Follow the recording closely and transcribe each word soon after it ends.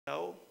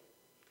No.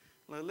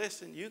 Well,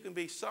 listen, you can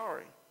be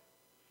sorry.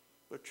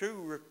 But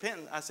true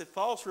repentance, I said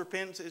false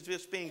repentance is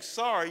just being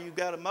sorry. You've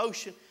got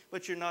emotion,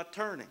 but you're not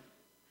turning.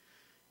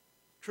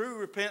 True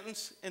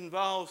repentance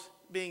involves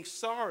being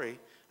sorry,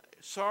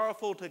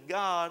 sorrowful to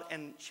God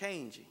and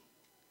changing.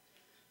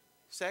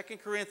 2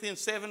 Corinthians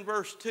 7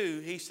 verse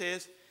 2, he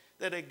says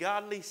that a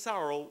godly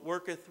sorrow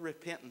worketh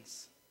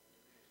repentance.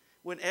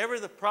 Whenever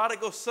the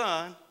prodigal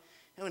son,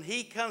 and when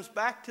he comes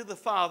back to the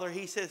Father,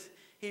 he says,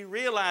 he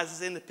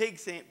realizes in the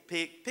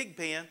pig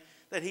pen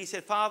that he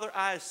said, Father,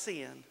 I have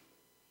sinned.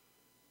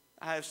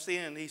 I have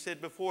sinned. He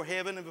said, before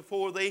heaven and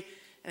before thee.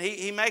 And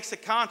he makes a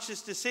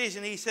conscious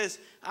decision. He says,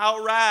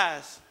 I'll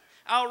rise.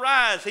 I'll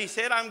rise. He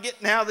said, I'm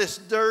getting out of this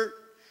dirt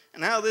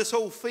and out of this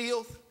old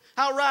filth.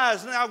 I'll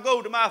rise and I'll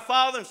go to my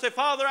Father and say,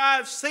 Father, I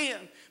have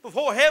sinned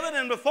before heaven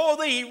and before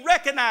thee. He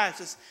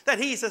recognizes that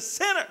he's a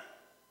sinner.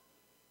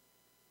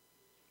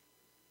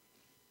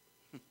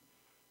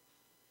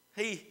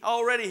 He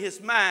already,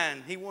 his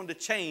mind, he wanted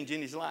to change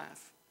in his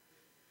life.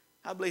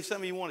 I believe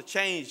some of you want to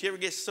change. You ever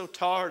get so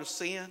tired of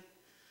sin?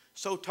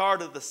 So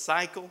tired of the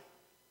cycle?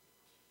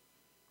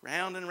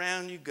 Round and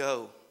round you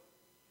go.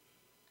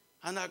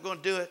 I'm not going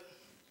to do it.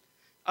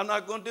 I'm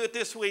not going to do it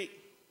this week.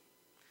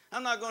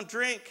 I'm not going to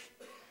drink.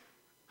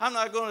 I'm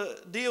not going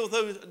to deal with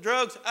those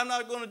drugs. I'm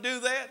not going to do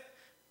that.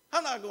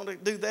 I'm not going to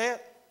do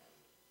that.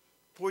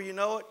 Before you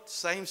know it,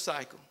 same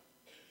cycle.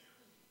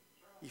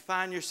 You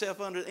find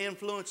yourself under the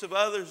influence of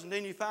others, and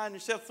then you find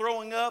yourself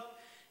throwing up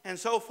and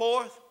so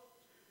forth.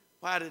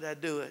 Why did I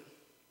do it?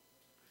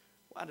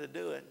 Why did I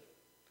do it?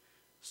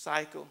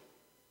 Cycle.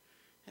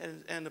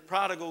 And the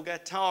prodigal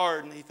got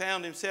tired, and he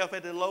found himself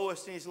at the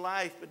lowest in his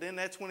life. But then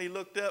that's when he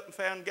looked up and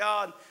found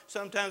God.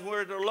 Sometimes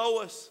we're at the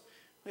lowest.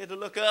 We have to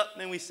look up,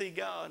 and then we see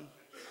God.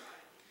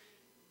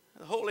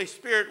 The Holy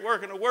Spirit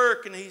working a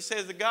work, and he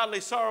says the godly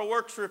sorrow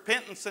works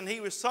repentance. And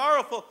he was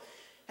sorrowful.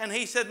 And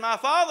he said, my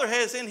Father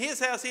has in his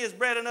house, he has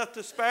bread enough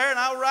to spare, and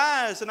I'll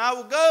rise and I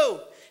will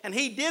go. And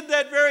he did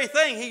that very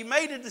thing. He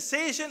made a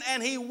decision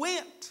and he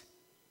went.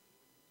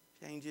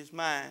 Changed his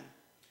mind.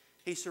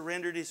 He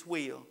surrendered his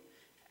will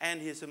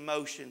and his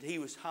emotions. He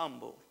was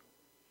humble.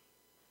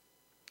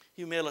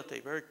 Humility,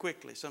 very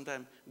quickly.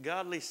 Sometimes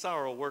godly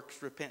sorrow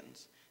works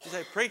repentance. You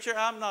say, preacher,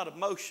 I'm not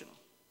emotional.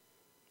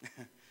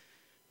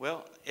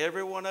 Well,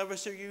 every one of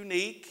us are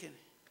unique.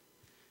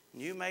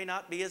 And you may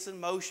not be as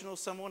emotional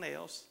as someone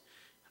else.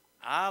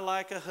 I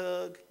like a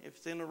hug if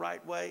it's in the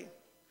right way.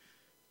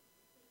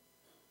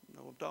 You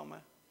know what I'm talking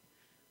about?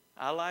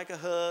 I like a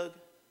hug.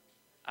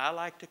 I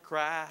like to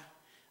cry.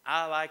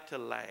 I like to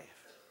laugh.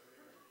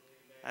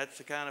 That's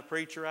the kind of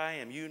preacher I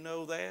am. You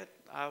know that.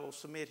 I will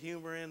submit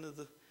humor into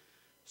the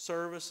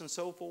service and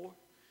so forth.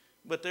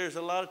 But there's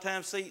a lot of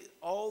times, see,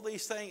 all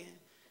these things,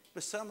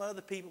 but some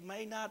other people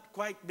may not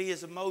quite be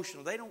as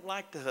emotional. They don't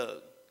like to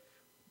hug.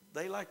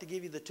 They like to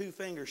give you the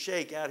two-finger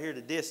shake out here at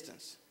a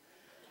distance.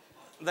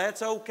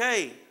 That's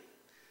okay.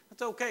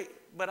 That's okay.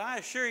 But I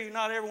assure you,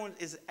 not everyone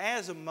is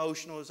as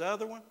emotional as the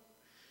other one,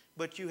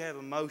 but you have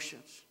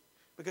emotions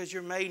because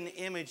you're made in the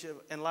image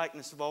and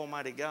likeness of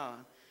Almighty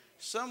God.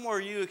 Somewhere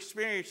you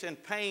experience in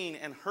pain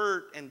and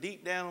hurt and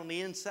deep down on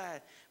the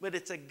inside, but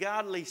it's a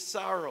godly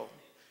sorrow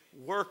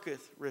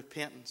worketh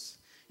repentance.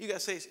 You got to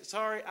say,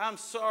 sorry, I'm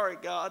sorry,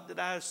 God, that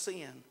I have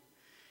sinned.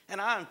 And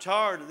I'm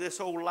tired of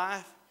this old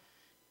life.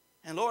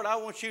 And Lord, I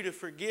want you to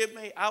forgive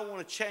me. I want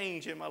to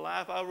change in my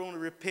life. I want to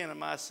repent of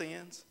my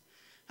sins.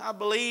 I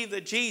believe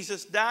that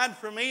Jesus died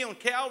for me on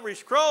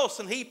Calvary's cross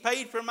and he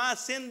paid for my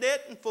sin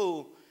debt in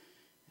full.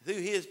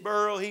 Through his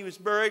burial, he was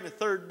buried, and the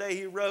third day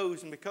he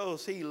rose, and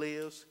because he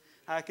lives,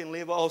 I can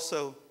live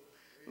also.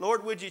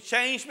 Lord, would you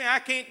change me? I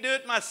can't do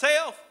it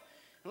myself.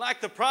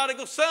 Like the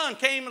prodigal son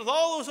came with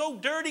all those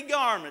old dirty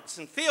garments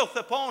and filth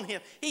upon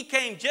him. He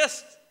came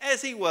just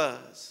as he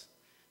was.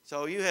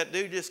 So all you have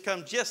to do, just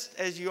come just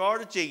as you are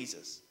to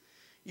Jesus.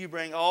 You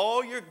bring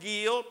all your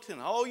guilt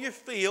and all your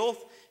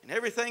filth and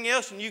everything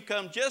else, and you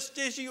come just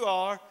as you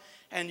are,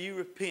 and you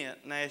repent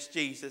and ask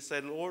Jesus,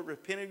 say, Lord,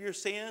 repent of your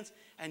sins,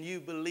 and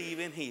you believe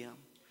in him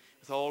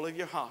with all of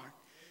your heart.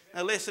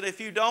 Now listen, if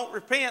you don't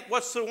repent,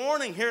 what's the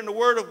warning here in the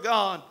Word of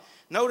God?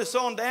 Notice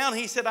on down,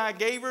 he said, I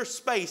gave her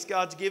space.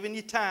 God's given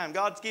you time.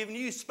 God's given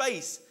you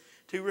space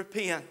to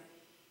repent.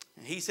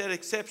 And he said,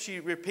 except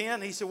she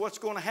repent, he said, what's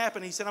going to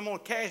happen? He said, I'm going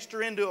to cast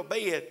her into a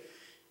bed.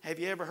 Have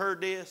you ever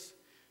heard this?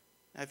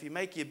 Now, if you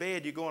make your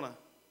bed, you're going to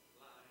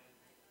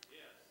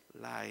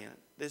lie in it.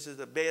 This is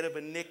a bed of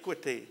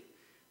iniquity.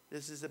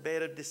 This is a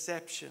bed of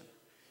deception.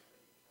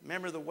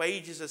 Remember, the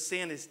wages of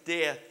sin is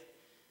death.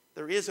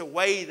 There is a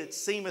way that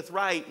seemeth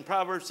right. In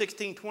Proverbs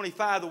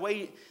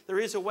 16:25, there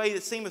is a way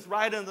that seemeth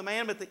right unto the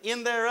man, but the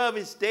end thereof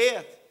is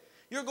death.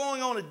 You're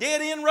going on a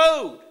dead-end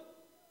road.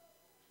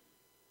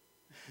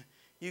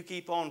 You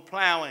keep on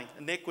plowing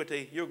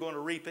iniquity, you're going to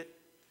reap it.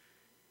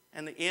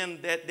 And the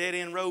end, that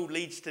dead-end road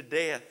leads to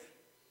death.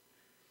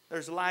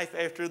 There's life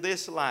after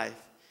this life.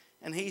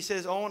 And he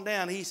says on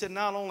down, he said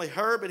not only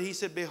her, but he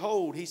said,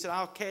 behold, he said,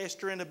 I'll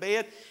cast her into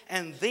bed,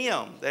 and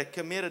them that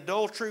commit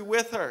adultery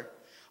with her.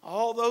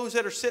 All those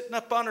that are sitting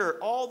up under her,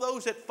 all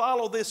those that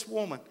follow this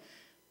woman,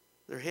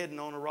 they're heading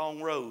on the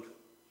wrong road.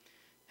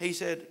 He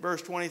said,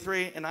 verse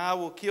 23, and I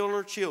will kill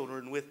her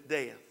children with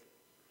death.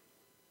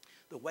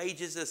 The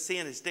wages of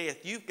sin is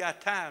death. You've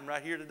got time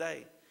right here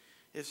today.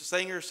 If a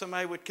singer or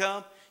somebody would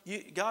come,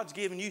 God's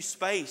given you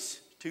space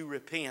to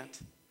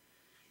repent.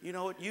 You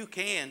know what? You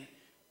can,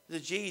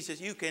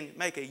 you can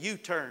make a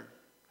U-turn.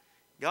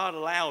 God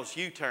allows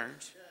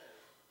U-turns.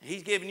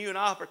 He's given you an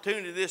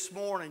opportunity this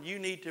morning. You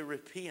need to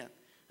repent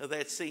of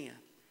that sin.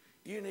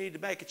 You need to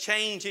make a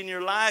change in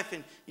your life,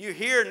 and you're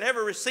here and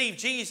never received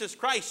Jesus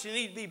Christ. You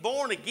need to be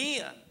born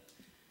again.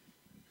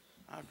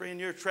 My friend,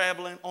 you're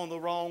traveling on the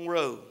wrong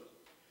road.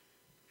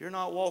 You're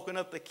not walking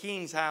up the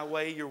King's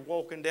Highway. You're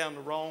walking down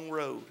the wrong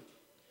road.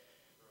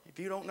 If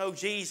you don't know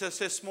Jesus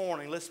this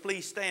morning, let's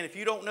please stand. If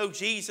you don't know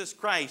Jesus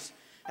Christ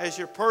as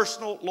your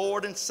personal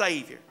Lord and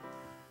Savior,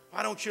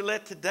 why don't you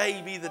let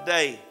today be the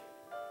day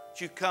that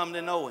you come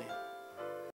to know Him?